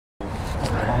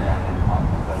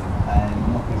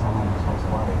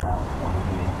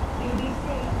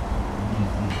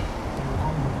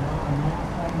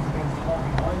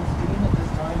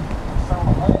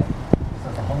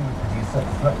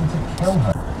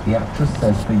The actress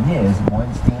says for years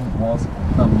Weinstein was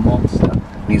a monster.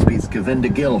 Newsbeat's Govinda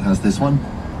Gill has this one.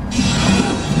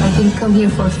 I didn't come here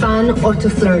for fun or to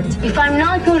flirt. If I'm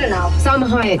not good enough... Salma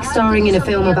Hayek starring in a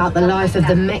film about the life of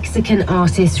the Mexican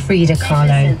artist Frida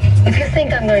Kahlo. If you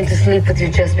think I'm going to sleep with you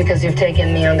just because you've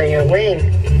taken me under your wing,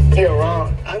 you're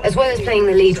wrong. As well as playing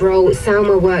the lead role,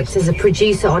 Salma worked as a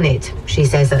producer on it. She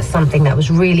says that's something that was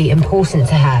really important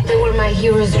to her. They were my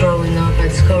heroes growing up. I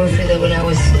discovered Frida when I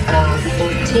was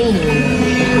 14.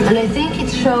 And I think it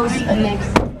shows a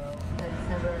next...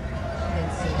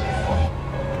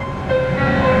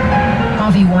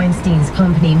 Harvey Weinstein's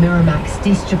company Miramax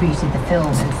distributed the film,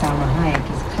 and Salma Hayek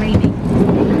is claiming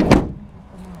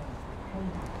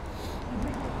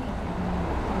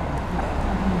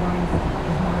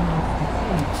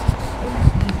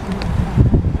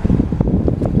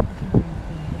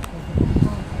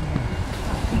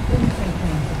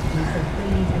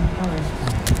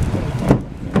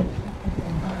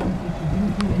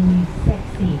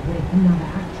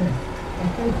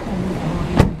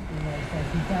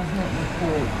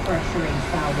pressuring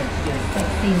Salma to do a sex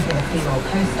scenes with a female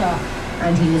co-star,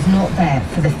 and he was not there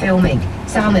for the filming.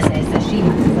 Salma says that she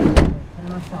had to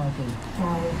massaging,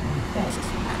 showers and sex.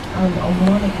 And on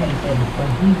one occasion, when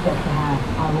he said to her,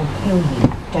 "I will kill you,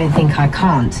 don't think I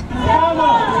can't."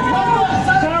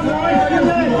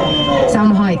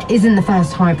 Salma Hayek isn't the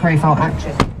first high-profile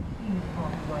actress.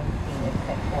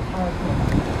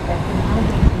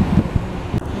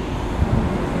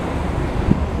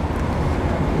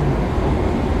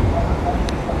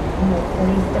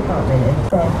 Police department and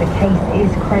said the case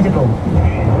is credible.